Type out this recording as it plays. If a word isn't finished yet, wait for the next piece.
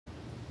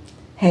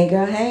Hey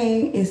girl,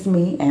 hey, it's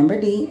me, Amber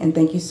D, and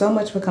thank you so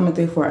much for coming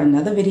through for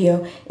another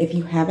video. If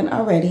you haven't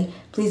already,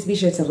 please be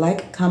sure to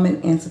like,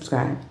 comment, and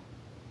subscribe.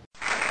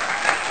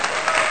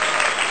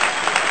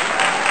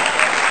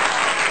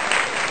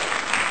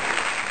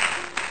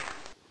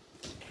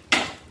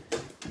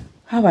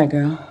 All right,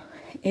 girl,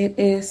 it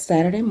is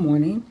Saturday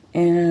morning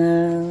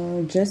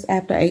and just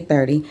after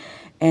 8:30,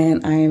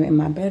 and I am in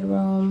my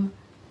bedroom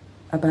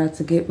about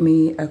to get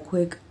me a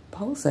quick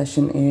pole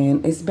session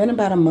in. It's been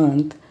about a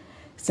month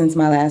since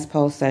my last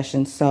pole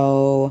session,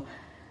 so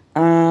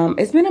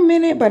it's been a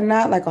minute, but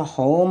not like a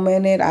whole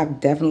minute. I've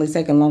definitely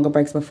taken longer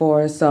breaks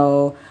before,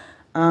 so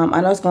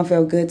I know it's gonna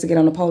feel good to get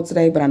on the pole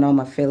today, but I know I'm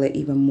gonna feel it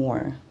even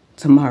more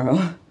tomorrow.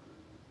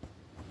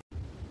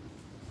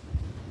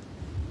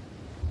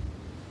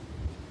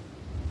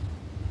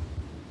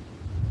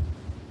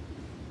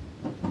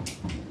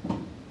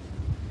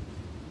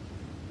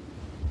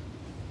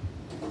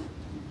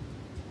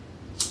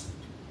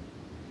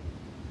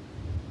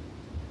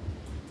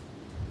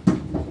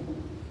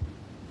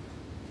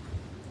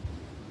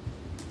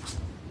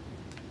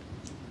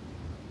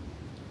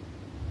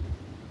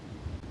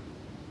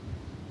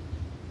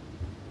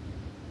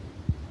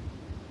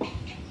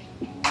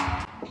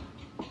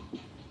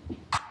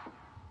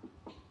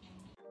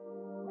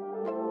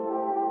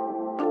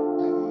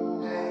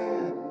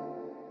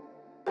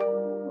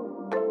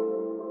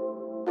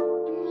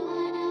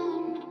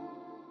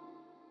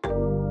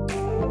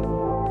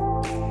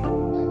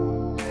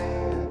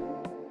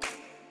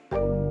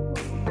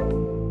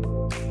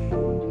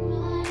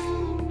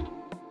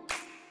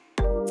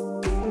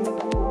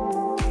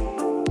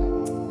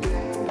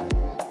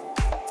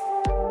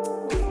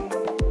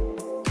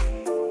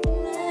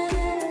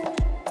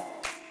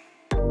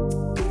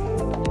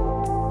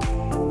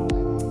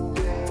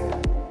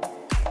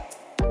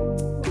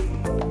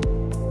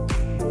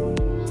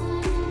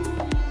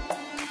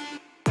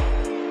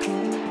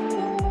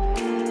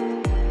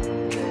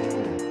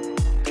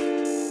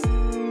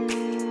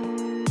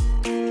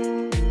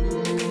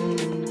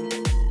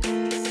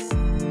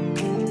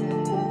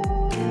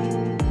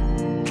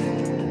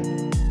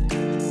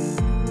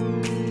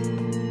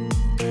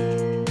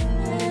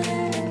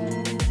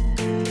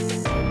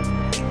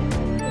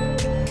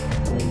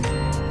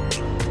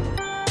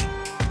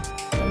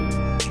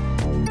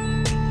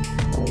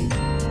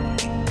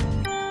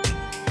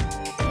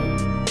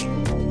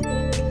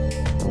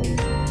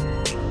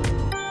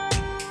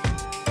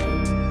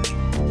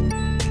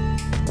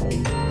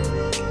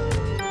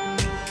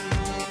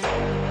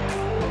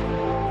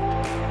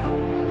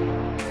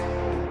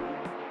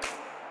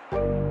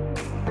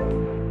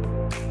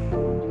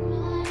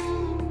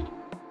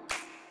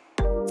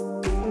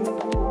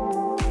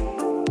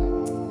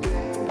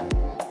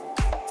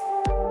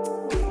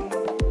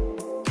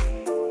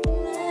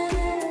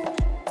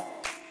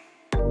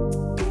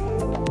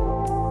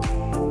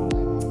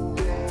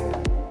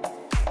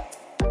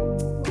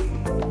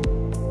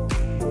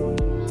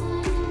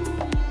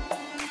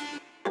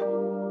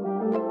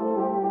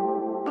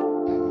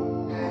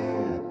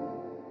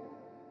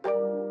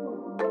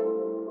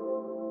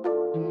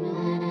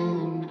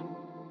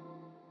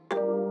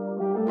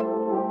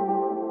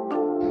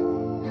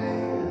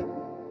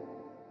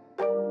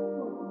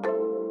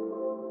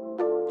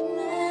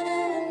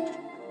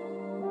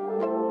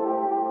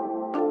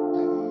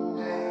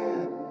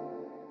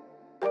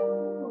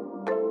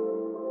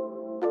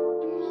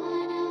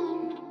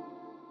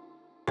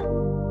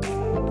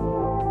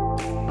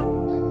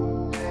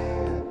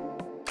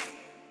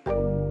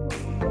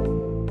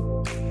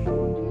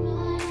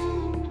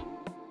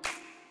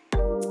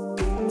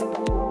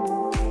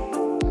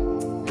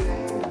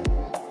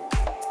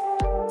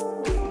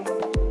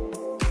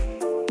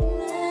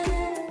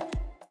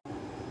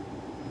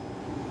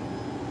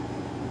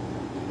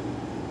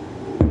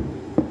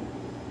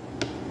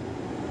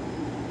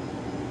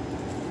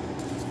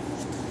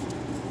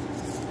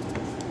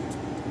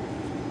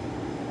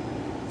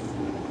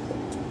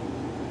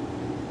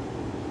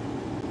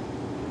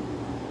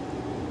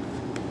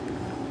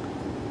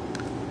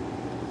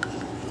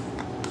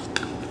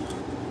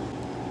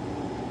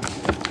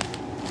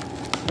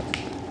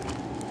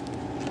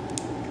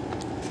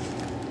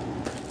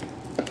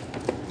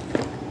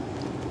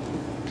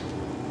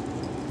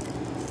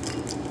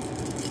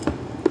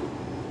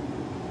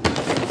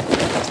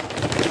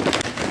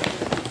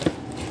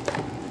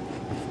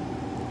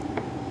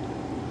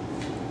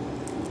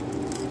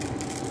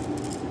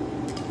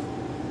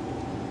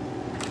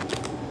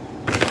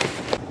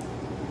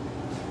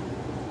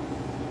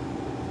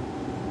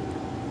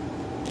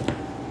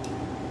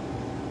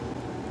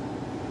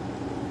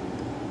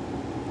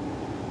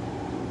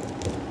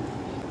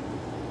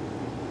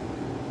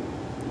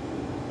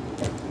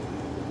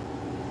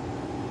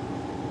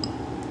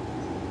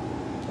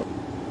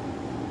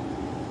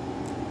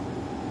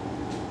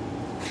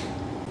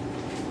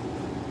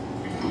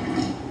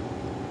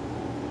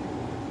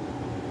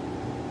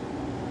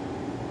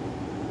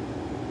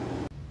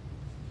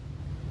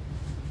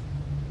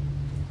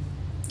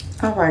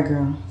 All right,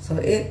 girl. So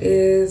it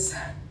is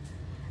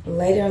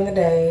later in the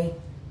day.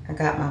 I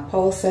got my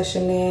pole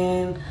session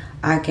in.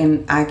 I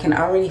can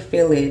already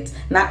feel it,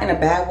 not in a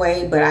bad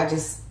way, but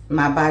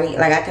my body,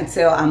 like I can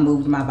tell I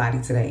moved my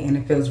body today and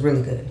it feels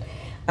really good.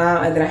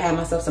 And then I had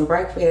myself some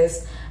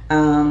breakfast.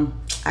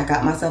 I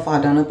got myself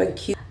all done up and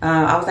cute.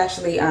 I was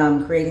actually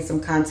creating some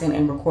content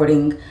and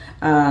recording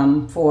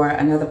for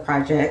another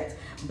project,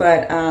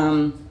 but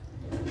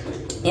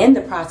in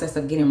the process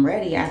of getting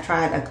ready, I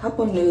tried a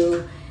couple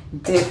new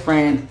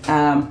different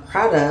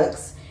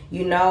products.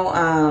 You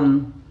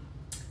know,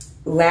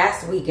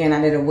 last weekend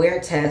I did a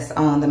wear test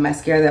on the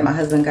mascara that my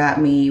husband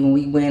got me when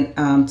we went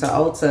to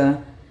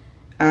Ulta,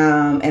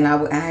 and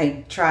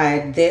I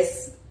tried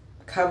this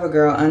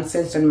CoverGirl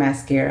Uncensored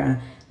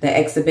Mascara, the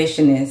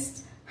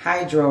Exhibitionist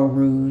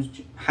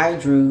Hydrofuge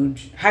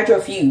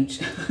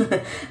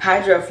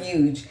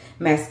Hydrofuge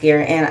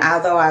mascara. And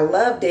although I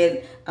loved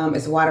it,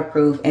 it's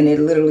waterproof, and it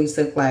literally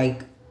took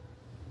like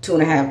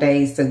 2.5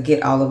 days to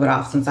get all of it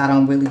off, since I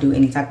don't really do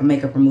any type of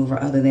makeup remover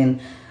other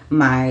than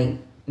my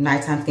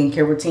nighttime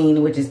skincare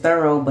routine, which is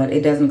thorough, but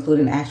it does include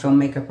an actual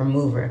makeup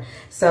remover.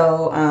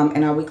 So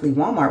in our weekly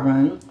Walmart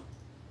run,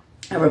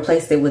 I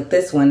replaced it with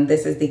this one.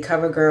 This is the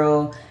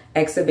CoverGirl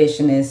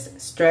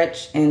Exhibitionist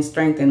Stretch and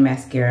Strengthen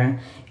Mascara,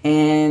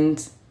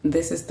 and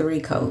this is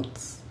 3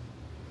 coats.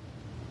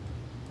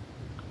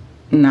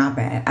 Not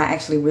bad. I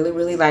actually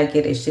really like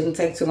it. It shouldn't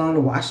take too long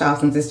to wash off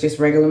since it's just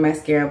regular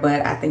mascara,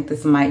 but I think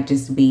this might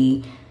just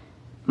be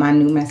my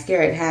new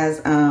mascara. It has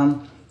a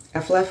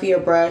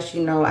fluffier brush.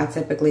 You know, I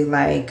typically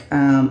like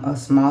a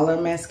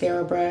smaller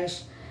mascara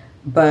brush,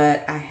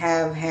 but I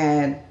have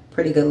had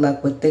pretty good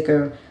luck with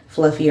thicker,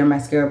 fluffier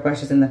mascara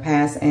brushes in the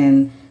past,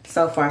 and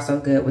so far so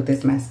good with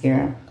this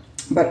mascara.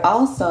 But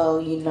also,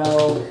 you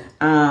know,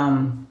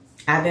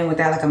 I've been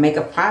without like a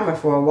makeup primer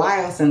for a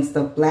while, since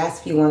the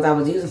last few ones I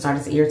was using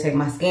started to irritate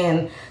my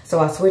skin. So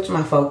I switched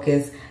my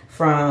focus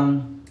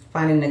from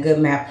finding a good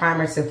matte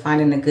primer to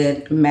finding a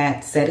good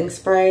matte setting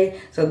spray.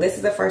 So this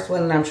is the first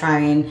one that I'm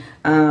trying.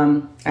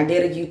 I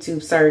did a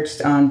YouTube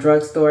search on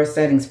drugstore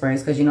setting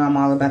sprays, because you know I'm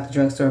all about the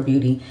drugstore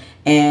beauty.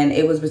 And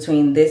it was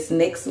between this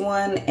NYX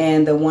one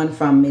and the one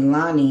from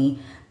Milani.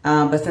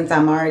 But since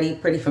I'm already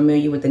pretty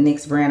familiar with the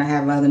NYX brand, I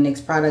have other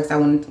NYX products, I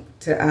went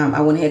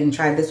ahead and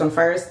tried this one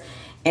first.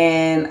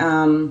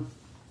 And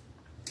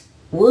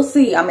we'll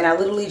see. I mean, I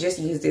literally just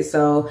used it,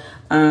 so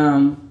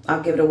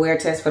I'll give it a wear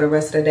test for the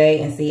rest of the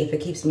day and see if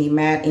it keeps me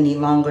matte any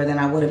longer than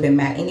I would have been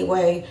matte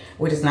anyway,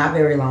 which is not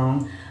very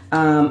long.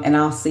 And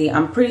I'll see.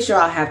 I'm pretty sure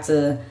I'll have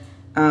to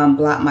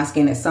blot my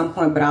skin at some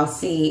point, but I'll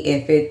see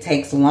if it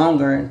takes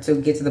longer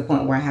to get to the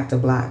point where I have to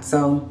blot.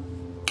 So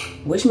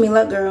wish me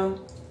luck, girl.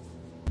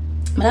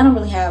 But I don't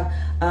really have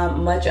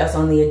much else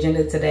on the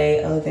agenda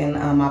today other than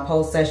my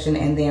pole session.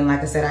 And then,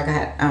 like I said,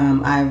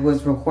 I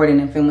was recording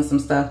and filming some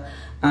stuff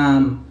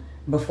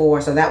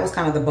before. So that was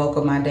kind of the bulk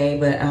of my day.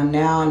 But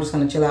now I'm just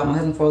going to chill out with my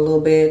husband for a little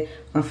bit.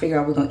 We're going to figure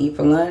out what we're going to eat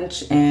for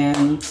lunch.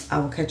 And I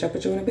will catch up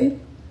with you in a bit.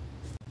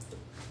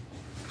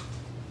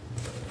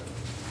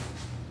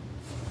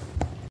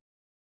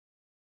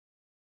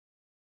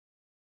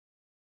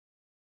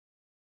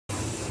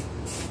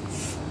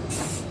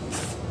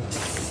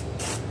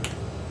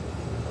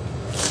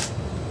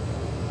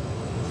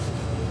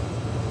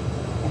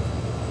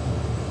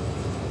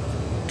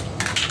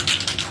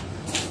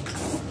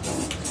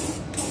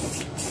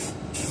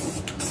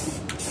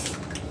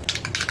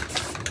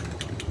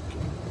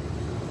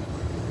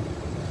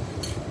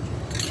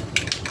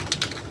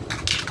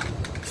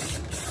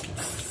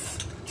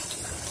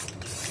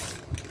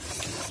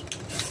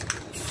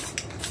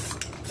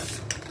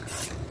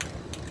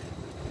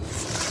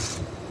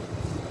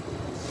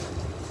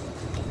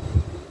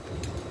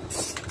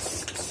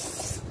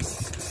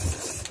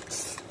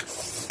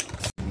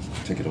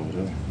 Take it over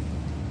there.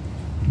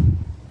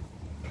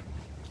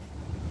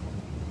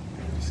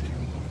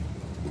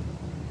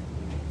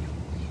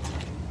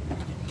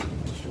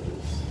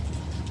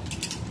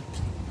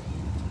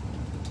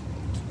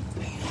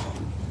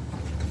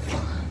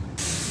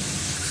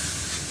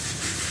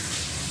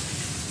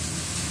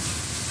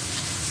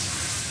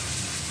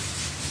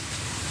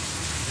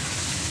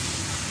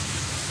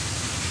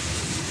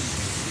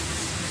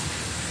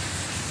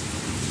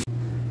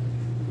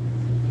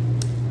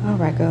 All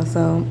right, girl.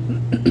 So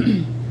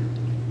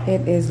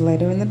it is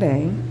later in the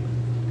day,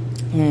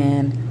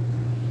 and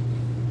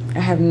I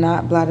have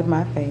not blotted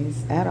my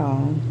face at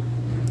all.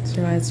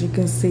 So as you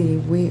can see,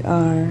 we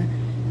are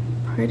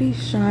pretty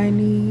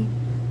shiny.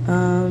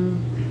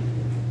 I'm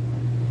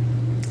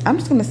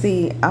just gonna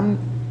see. I'm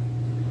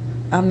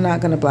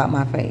not gonna blot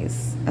my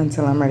face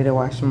until I'm ready to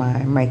wash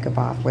my makeup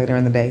off later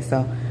in the day.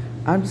 So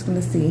I'm just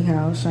gonna see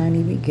how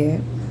shiny we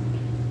get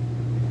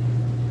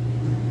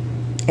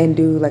and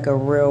do like a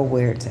real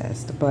wear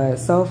test. But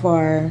so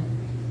far,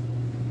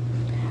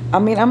 I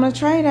mean, I'm gonna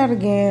try it out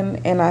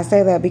again, and I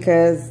say that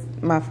because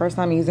my first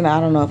time using it, I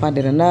don't know if I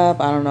did enough.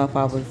 I don't know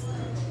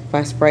if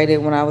I sprayed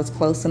it when I was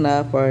close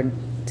enough or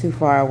too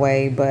far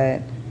away,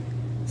 but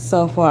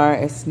so far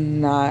it's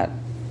not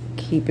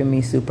keeping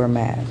me super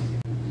mad.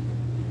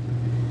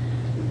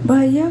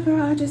 But yeah,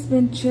 girl, I just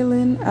been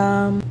chilling,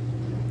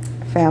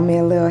 found me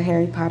a little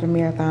Harry Potter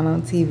marathon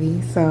on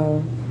TV.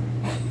 So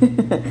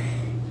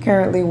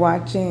currently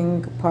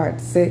watching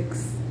part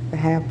 6, The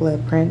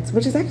Half-Blood Prince,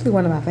 which is actually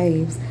one of my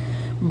faves.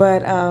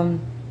 But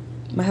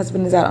my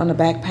husband is out on the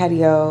back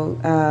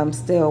patio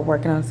still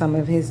working on some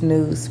of his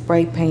new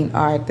spray paint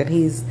art that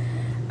he's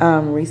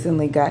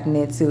recently gotten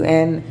into.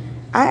 And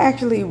I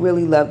actually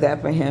really love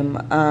that for him.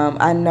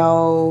 I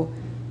know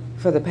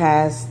for the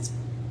past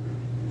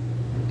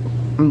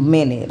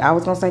minute, I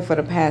was gonna say for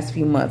the past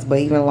few months, but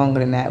even longer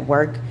than that,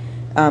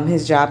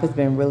 his job has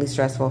been really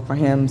stressful for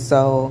him.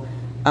 So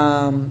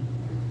I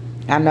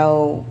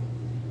know,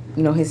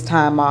 you know, his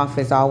time off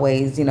is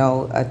always, you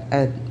know,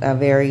 a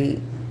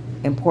very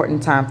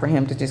important time for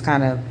him to just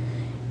kind of,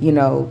 you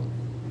know,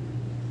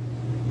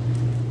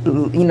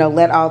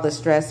 let all the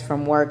stress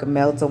from work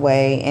melt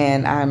away.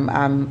 And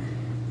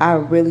I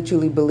really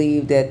truly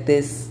believe that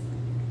this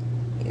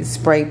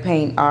spray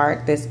paint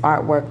art, this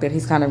artwork that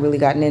he's kind of really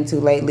gotten into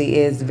lately,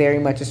 is very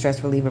much a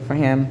stress reliever for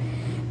him.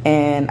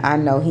 And I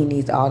know he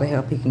needs all the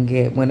help he can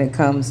get when it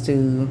comes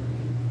to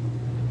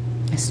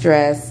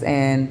stress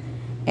and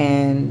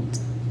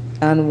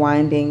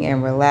unwinding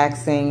and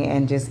relaxing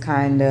and just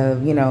kind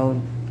of, you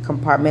know,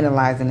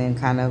 compartmentalizing and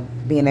kind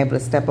of being able to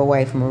step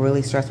away from a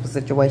really stressful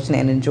situation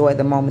and enjoy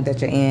the moment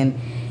that you're in,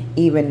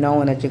 even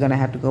knowing that you're going to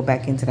have to go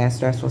back into that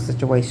stressful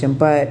situation.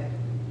 But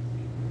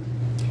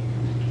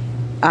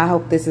I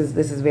hope this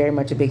is very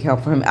much a big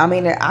help for him. I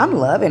mean, I'm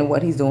loving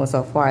what he's doing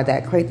so far.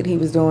 That crate that he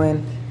was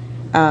doing,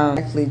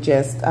 actually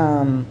just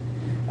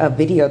a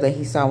video that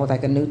he saw with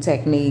like a new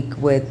technique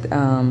with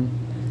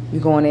you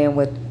going in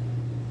with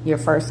your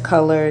first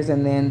colors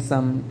and then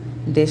some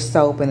dish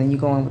soap, and then you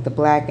go in with the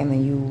black, and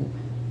then you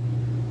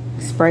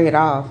spray it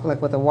off like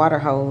with a water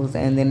hose,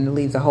 and then it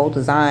leaves a whole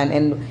design.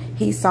 And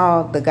he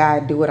saw the guy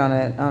do it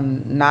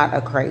on not a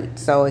crate,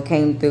 so it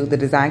came through, the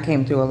design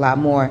came through a lot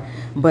more.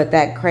 But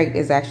that crate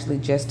is actually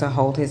just to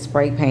hold his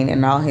spray paint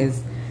and all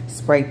his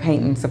spray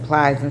painting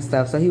supplies and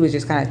stuff. So he was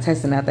just kind of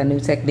testing out that new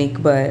technique.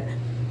 But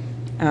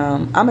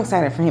I'm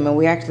excited for him, and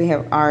we actually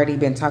have already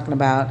been talking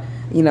about,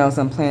 you know,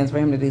 some plans for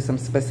him to do some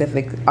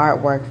specific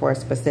artwork for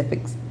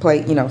specific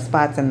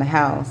spots in the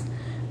house.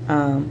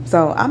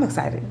 So I'm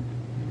excited.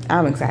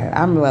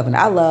 I'm loving it.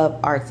 I love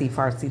artsy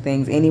fartsy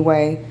things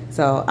anyway,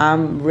 so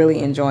I'm really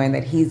enjoying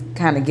that he's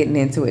kind of getting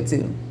into it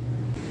too.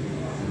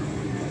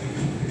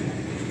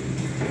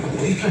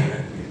 What are you playing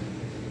at?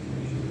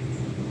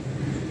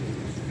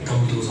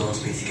 Dumbledore's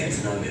asked me to get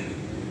to know him.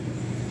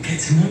 Get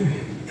to know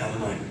him? The other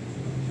night.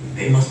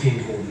 It must be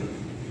important.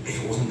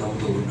 If it wasn't,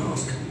 Dumbledore wouldn't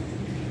ask.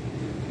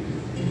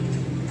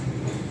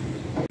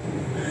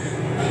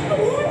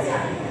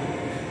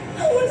 I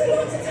want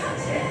not to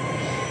touch it.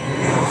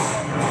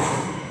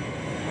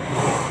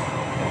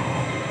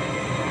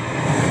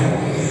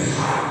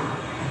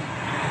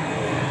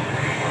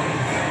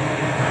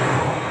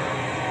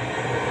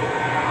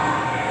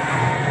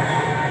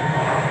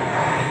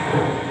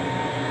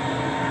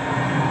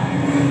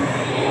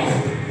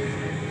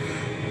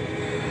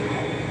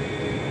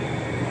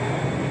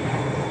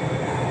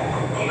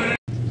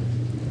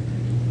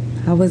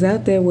 I was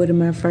out there with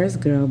my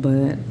first girl,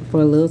 but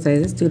for a little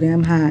taste, it's too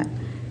damn hot.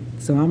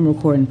 So I'm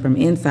recording from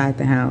inside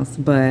the house,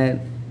 but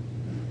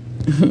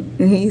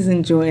he's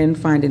enjoying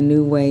finding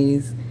new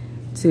ways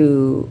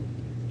to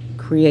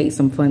create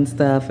some fun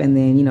stuff, and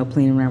then, you know,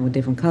 playing around with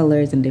different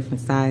colors and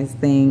different size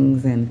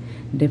things and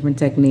different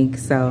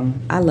techniques. So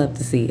I love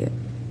to see it.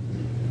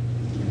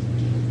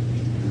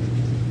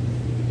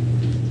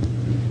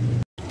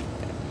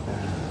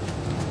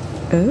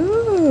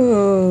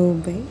 Oh,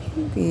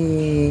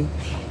 baby.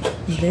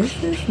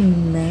 This is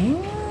nice.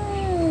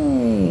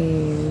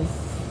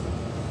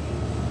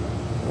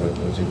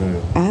 What you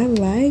doing? I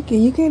like it.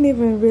 You can't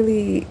even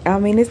really, I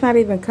mean, it's not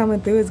even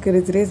coming through as good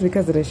as it is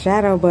because of the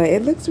shadow, but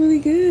it looks really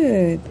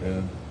good.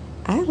 Yeah.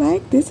 I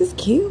like this. Is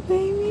cute,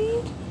 baby.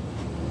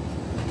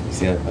 You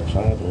see, I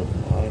tried with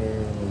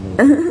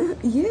water.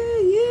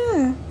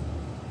 Yeah.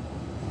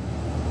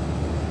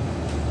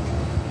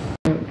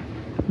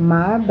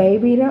 My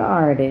baby the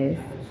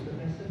artist.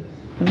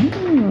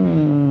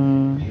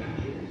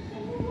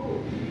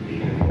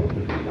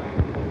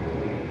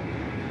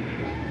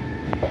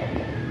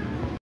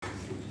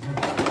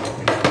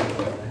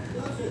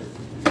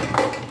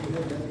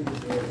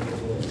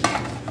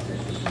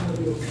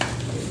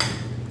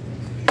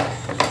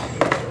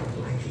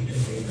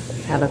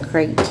 Have a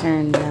crate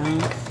turned down.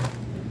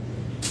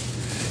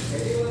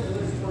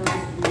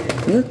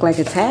 You look like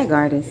a tag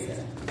artist.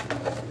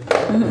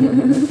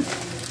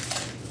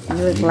 You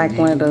look like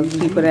one of those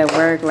people that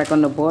work like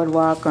on the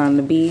boardwalk or on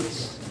the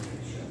beach,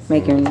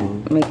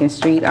 making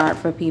street art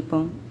for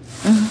people.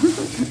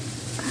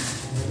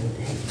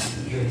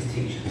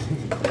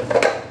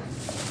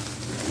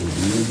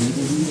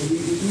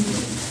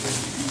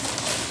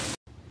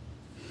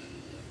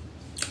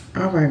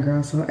 Alright,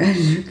 girl, so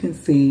as you can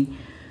see,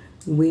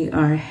 we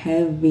are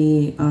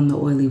heavy on the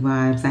oily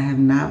vibes. I have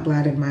not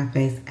blotted my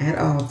face at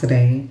all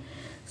today.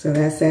 So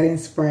that setting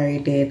spray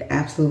did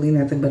absolutely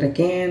nothing. But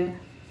again,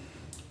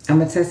 I'm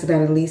gonna test it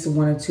out at least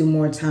 1 or 2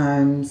 more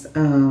times,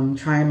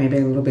 trying maybe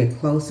a little bit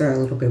closer, a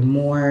little bit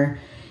more,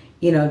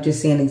 you know, just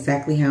seeing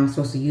exactly how I'm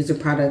supposed to use the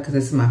product, because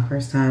this is my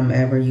first time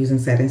ever using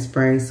setting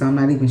spray, so I'm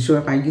not even sure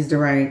if I used it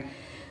right.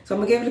 So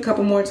I'm gonna give it a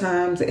couple more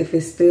times. If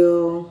it's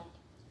still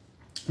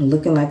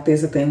looking like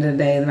this at the end of the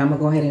day, then I'm gonna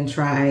go ahead and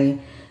try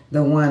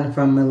the one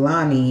from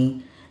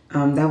Milani.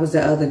 That was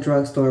the other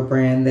drugstore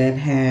brand that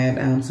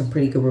had some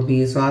pretty good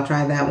reviews. So I'll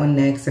try that one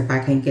next if I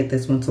can't get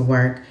this one to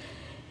work.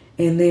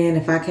 And then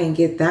if I can't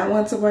get that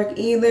one to work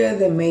either,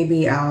 then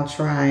maybe I'll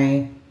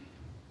try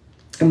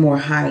a more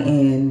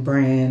high-end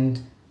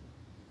brand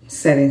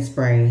setting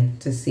spray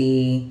to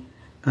see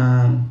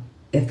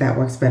if that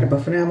works better.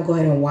 But for now, I'm gonna go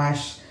ahead and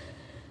wash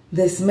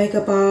this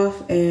makeup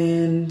off,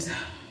 and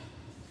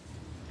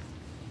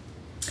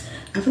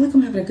I feel like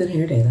I'm having a good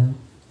hair day though.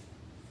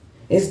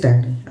 It's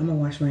dirty. I'm gonna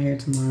wash my hair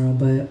tomorrow,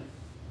 but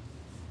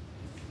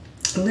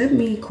let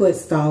me quit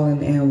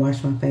stalling and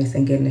wash my face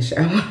and get in the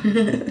shower.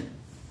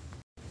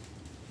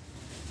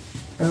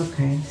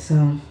 Okay,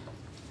 so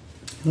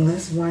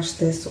let's wash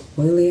this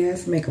oily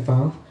ass makeup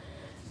off.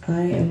 I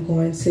am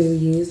going to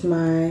use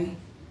my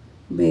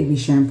baby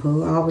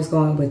shampoo. I always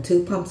go in with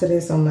 2 pumps of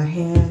this on my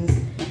hands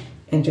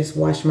and just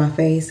wash my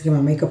face, get my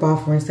makeup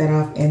off, rinse that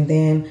off, and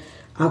then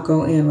I'll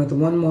go in with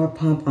 1 more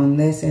pump on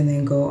this and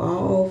then go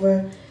all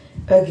over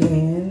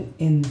again.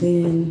 And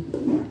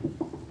then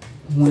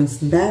once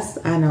that's,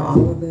 I know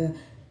all of the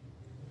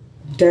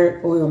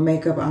dirt, oil,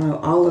 makeup, I know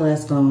all of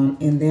that's gone,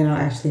 and then I'll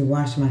actually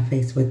wash my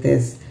face with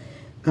this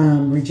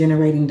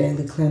Regenerating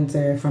Daily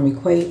Cleanser from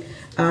Equate.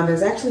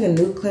 There's actually a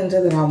new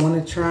cleanser that I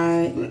want to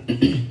try.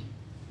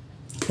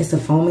 It's a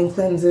foaming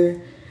cleanser,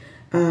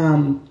 but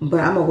I'm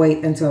gonna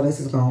wait until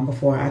this is gone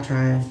before I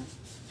try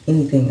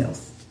anything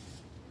else.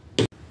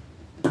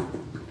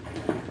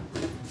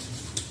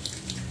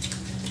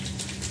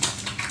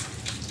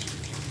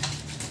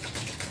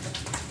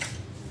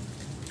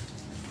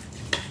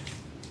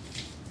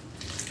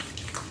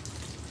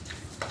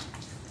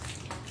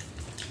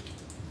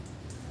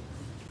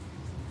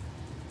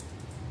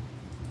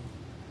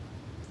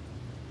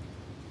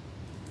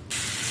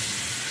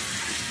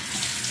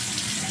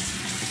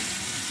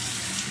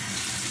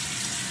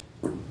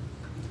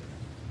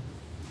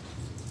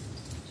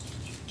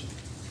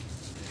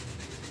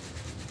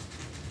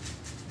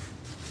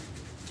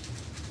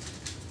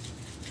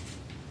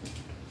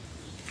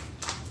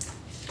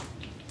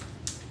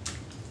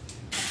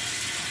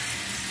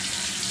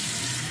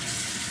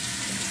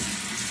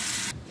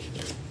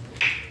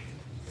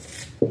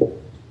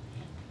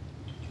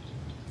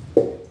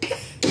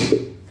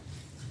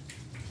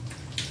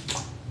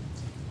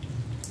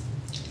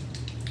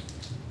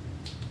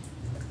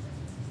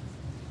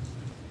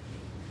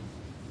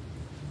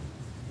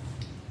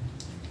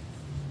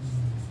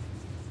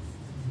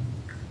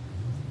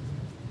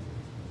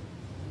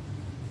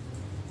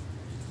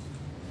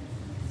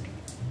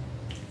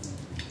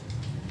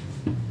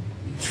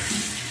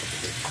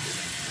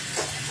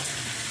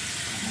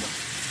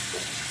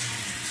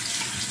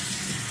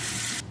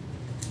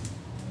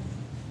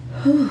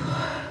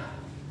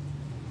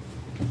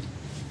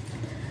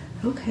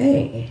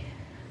 Okay.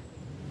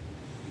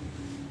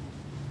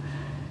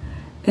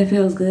 It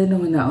feels good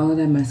knowing that all of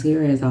that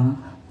mascara is off.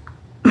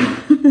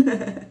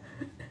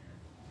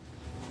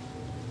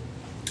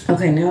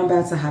 Okay, now I'm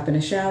about to hop in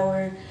the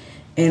shower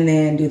and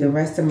then do the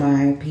rest of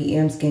my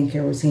PM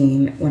skincare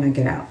routine when I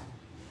get out.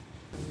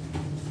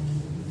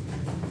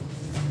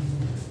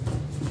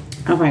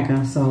 All right,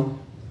 guys, so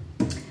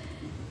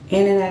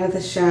in and out of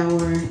the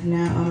shower.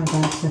 Now I'm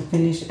about to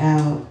finish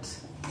out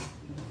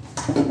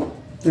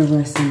the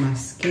rest of my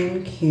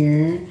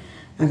skincare.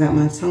 I got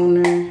my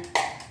toner.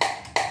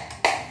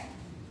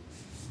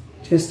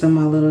 Just on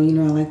my little, you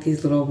know, I like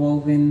these little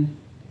woven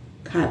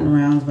cotton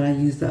rounds, but I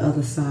use the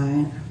other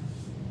side.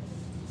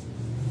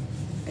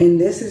 And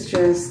this is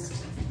just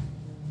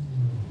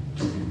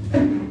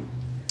an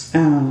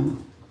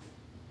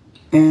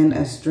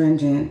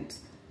astringent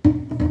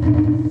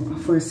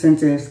for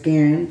sensitive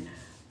skin.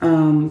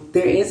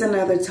 There is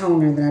another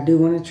toner that I do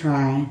want to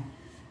try.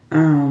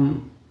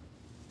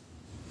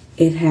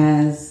 It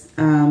has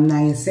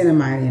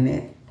niacinamide in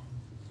it,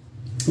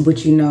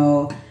 which you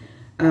know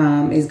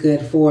is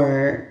good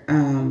for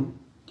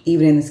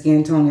even in the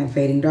skin tone and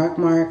fading dark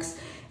marks.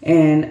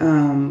 And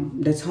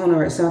the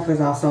toner itself is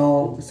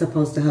also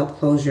supposed to help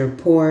close your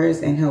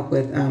pores and help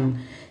with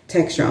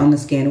texture on the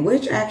skin,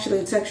 which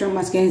actually texture on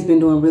my skin has been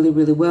doing really,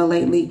 really well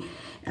lately.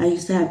 I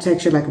used to have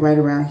texture like right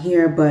around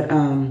here, but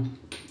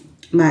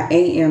my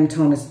AM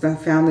toner, I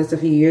found this a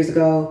few years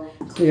ago,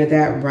 cleared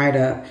that right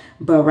up.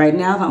 But right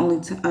now, the only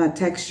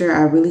texture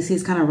I really see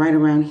is kind of right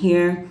around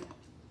here.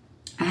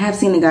 I have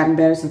seen it gotten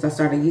better since I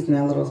started using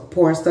that little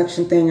pore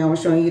suction thing I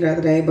was showing you the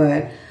other day,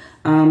 but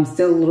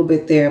still a little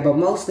bit there. But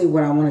mostly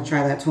what I want to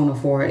try that toner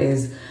for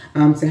is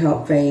to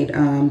help fade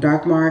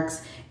dark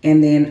marks,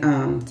 and then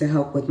to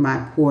help with my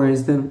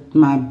pores.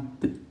 My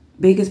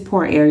biggest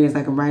pore area is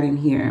like right in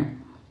here.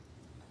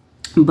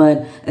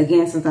 But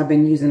again, since I've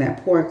been using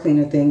that pore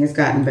cleaner thing, it's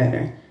gotten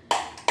better.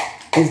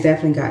 It's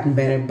definitely gotten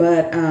better.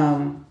 But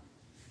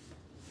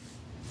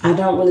I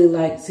don't really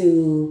like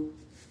to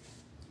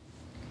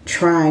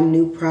try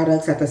new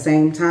products at the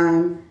same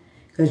time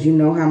because you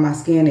know how my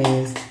skin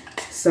is.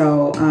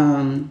 So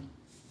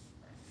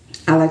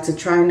I like to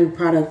try a new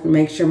product,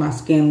 make sure my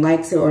skin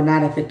likes it or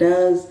not. If it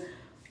does,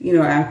 you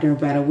know, after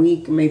about a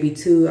week, maybe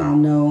 2, I'll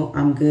know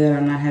I'm good.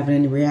 I'm not having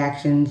any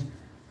reactions.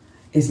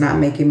 It's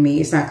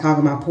not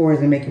clogging my pores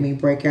and making me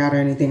break out or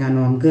anything. I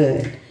know I'm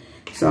good.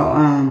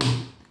 So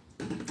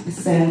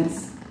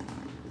since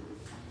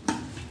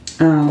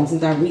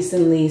I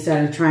recently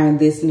started trying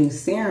this new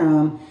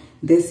serum,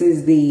 this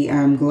is the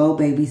Glow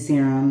Baby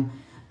Serum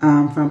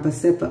from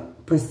Pacifica.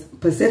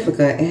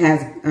 It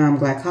has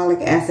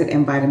glycolic acid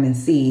and vitamin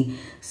C.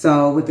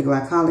 So with the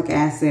glycolic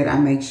acid, I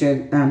make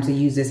sure to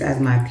use this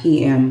as my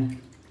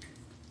PM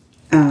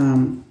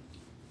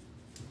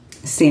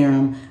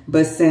serum.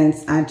 But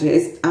since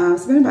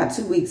it's been about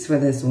 2 weeks for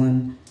this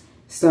one.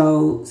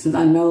 So since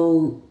I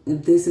know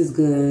this is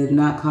good,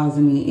 not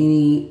causing me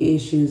any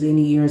issues,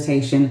 any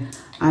irritation,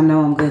 I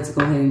know I'm good to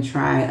go ahead and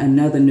try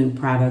another new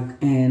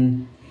product.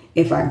 And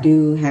if I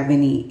do have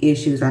any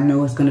issues, I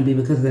know it's going to be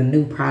because of the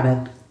new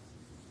product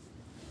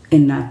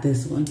and not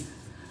this one.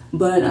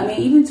 But I mean,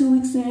 even 2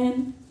 weeks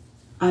in,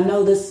 I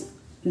know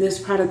this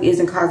product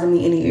isn't causing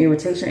me any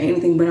irritation or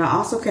anything, but I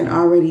also can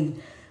already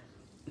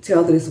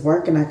tell that it's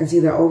working. I can see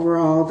the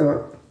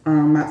overall,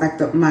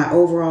 my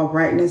overall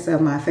brightness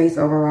of my face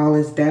overall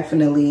is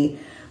definitely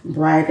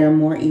brighter,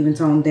 more even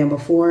toned than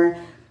before.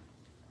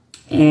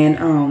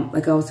 And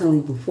like I was telling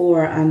you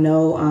before, I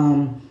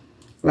know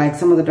like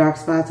some of the dark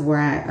spots where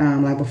I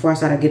like before I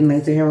started getting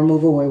laser hair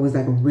removal, where it was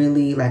like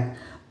really like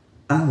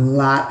a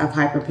lot of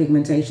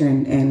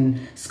hyperpigmentation and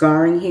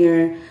scarring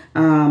here.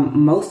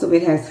 Most of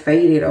it has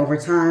faded over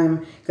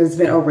time because it's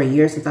been over a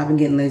year since I've been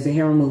getting laser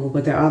hair removal,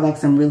 but there are like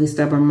some really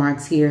stubborn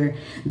marks here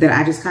that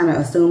I just kind of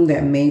assumed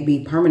that may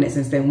be permanent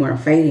since they weren't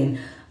fading.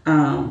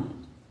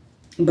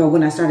 But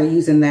when I started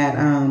using that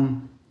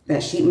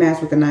sheet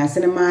mask with the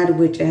niacinamide,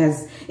 which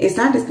it's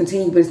not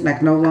discontinued, but it's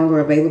like no longer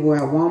available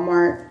at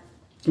Walmart.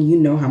 You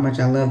know how much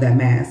I love that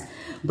mask.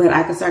 But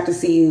I can start to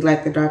see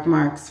like the dark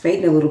marks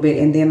fading a little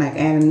bit, and then like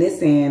adding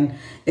this in,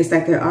 it's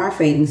like they are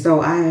fading.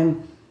 So I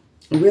am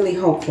really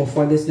hopeful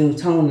for this new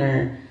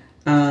toner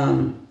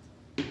to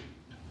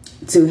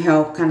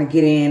help kind of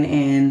get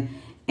in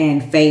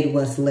and fade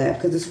what's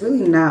left, because it's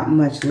really not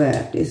much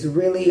left. It's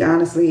really,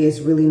 honestly, it's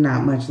really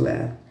not much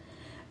left.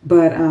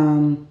 But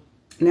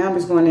now I'm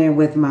just going in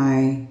with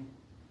my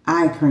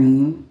eye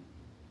cream.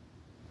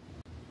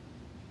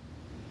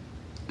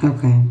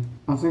 Okay,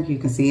 I think you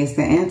can see it's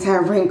the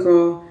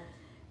anti-wrinkle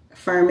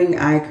firming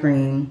eye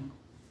cream,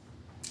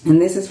 and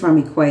this is from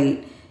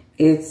Equate.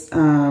 It's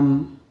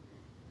a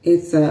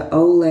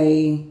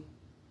Olay,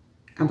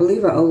 I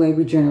believe a Olay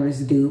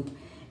Regenerous dupe,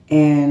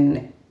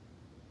 and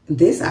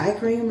this eye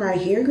cream right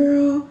here,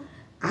 girl,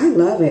 I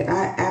love it.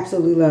 I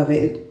absolutely love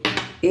it.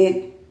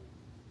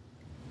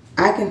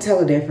 I can tell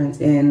a difference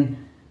in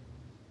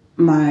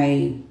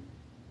my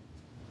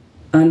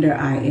under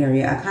eye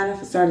area. I kind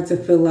of started to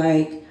feel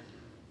like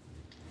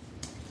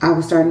I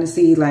was starting to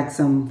see like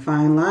some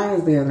fine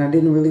lines there that I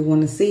didn't really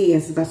want to see.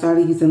 And since I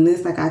started using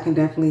this, like I can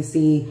definitely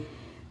see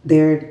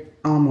they're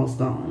almost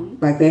gone.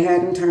 Like they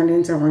hadn't turned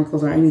into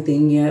wrinkles or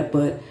anything yet,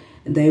 but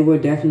they were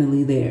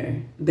definitely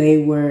there.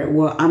 They were,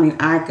 well, I mean,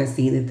 I could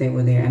see that they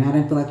were there, and I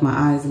didn't feel like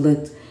my eyes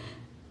looked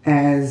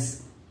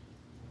as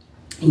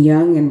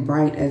young and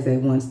bright as they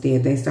once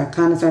did. They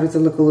kind of started to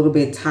look a little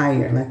bit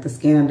tired. Like the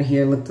skin under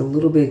here looked a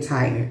little bit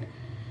tired.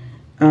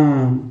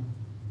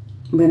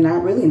 But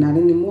not really, not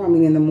anymore. I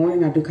mean, in the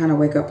morning, I do kind of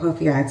wake up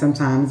puffy-eyed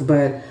sometimes,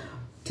 but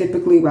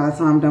typically by the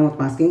time I'm done with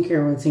my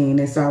skincare routine,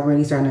 it's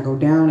already starting to go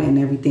down and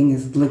everything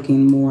is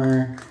looking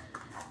more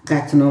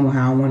back to normal,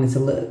 how I want it to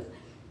look.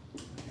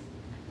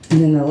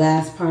 And then the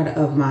last part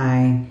of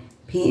my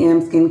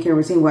PM skincare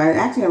routine, well,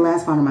 actually the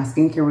last part of my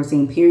skincare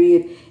routine,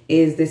 period,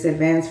 is this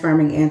Advanced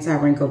Firming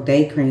Anti-Wrinkle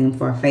Day Cream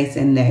for face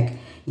and neck.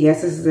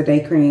 Yes, this is a day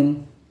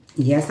cream.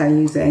 Yes, I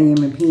use the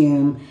AM and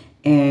PM,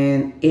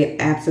 and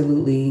it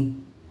absolutely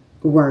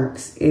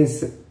works.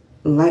 It's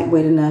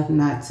lightweight enough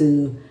not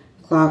to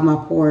clog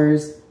my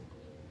pores,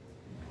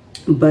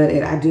 but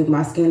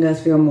my skin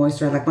does feel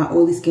moisturized. Like my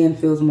oily skin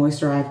feels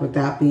moisturized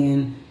without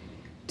being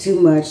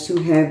too much, too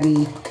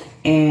heavy.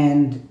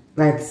 And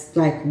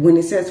like when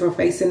it says for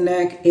face and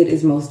neck, it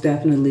is most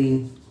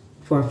definitely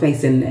for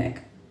face and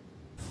neck.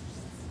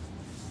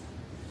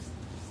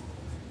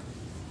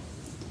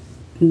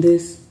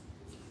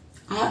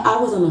 I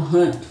was on a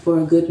hunt for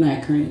a good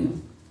night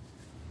cream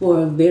for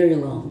a very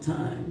long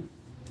time.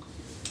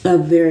 A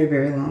very,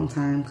 very long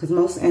time. Because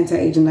most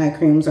anti-aging night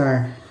creams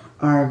are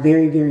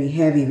very, very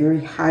heavy,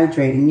 very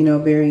hydrating, you know,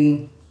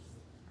 very,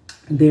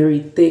 very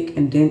thick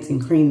and dense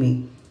and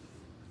creamy.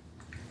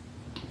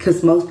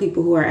 Because most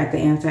people who are at the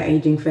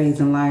anti-aging phase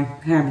in life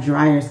have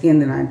drier skin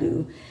than I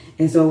do.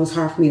 And so it was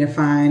hard for me to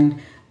find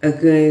a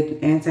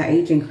good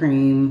anti-aging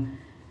cream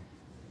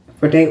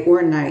for day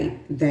or night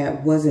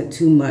that wasn't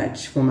too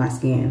much for my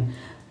skin.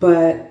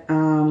 But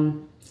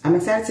I'm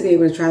excited to be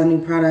able to try the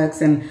new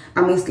products. And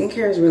I mean,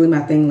 skincare is really my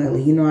thing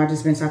lately. You know, I've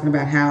just been talking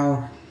about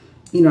how,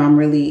 you know, I'm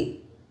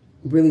really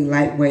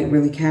lightweight,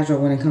 really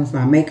casual when it comes to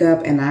my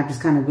makeup. And I've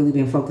just kind of really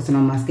been focusing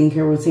on my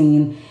skincare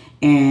routine.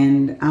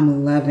 And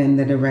I'm loving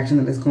the direction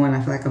that it's going.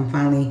 I feel like I'm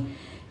finally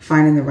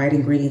finding the right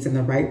ingredients and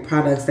the right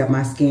products that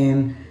my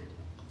skin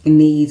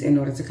needs in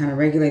order to kind of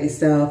regulate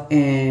itself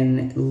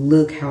and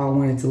look how I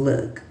want it to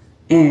look.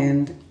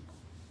 And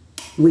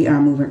we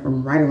are moving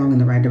right along in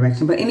the right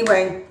direction. But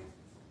anyway,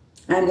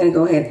 I'm going to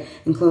go ahead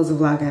and close the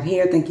vlog out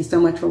here. Thank you so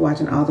much for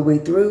watching all the way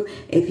through.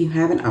 If you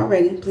haven't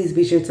already, please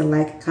be sure to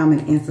like,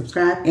 comment, and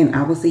subscribe. And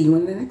I will see you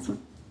in the next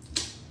one.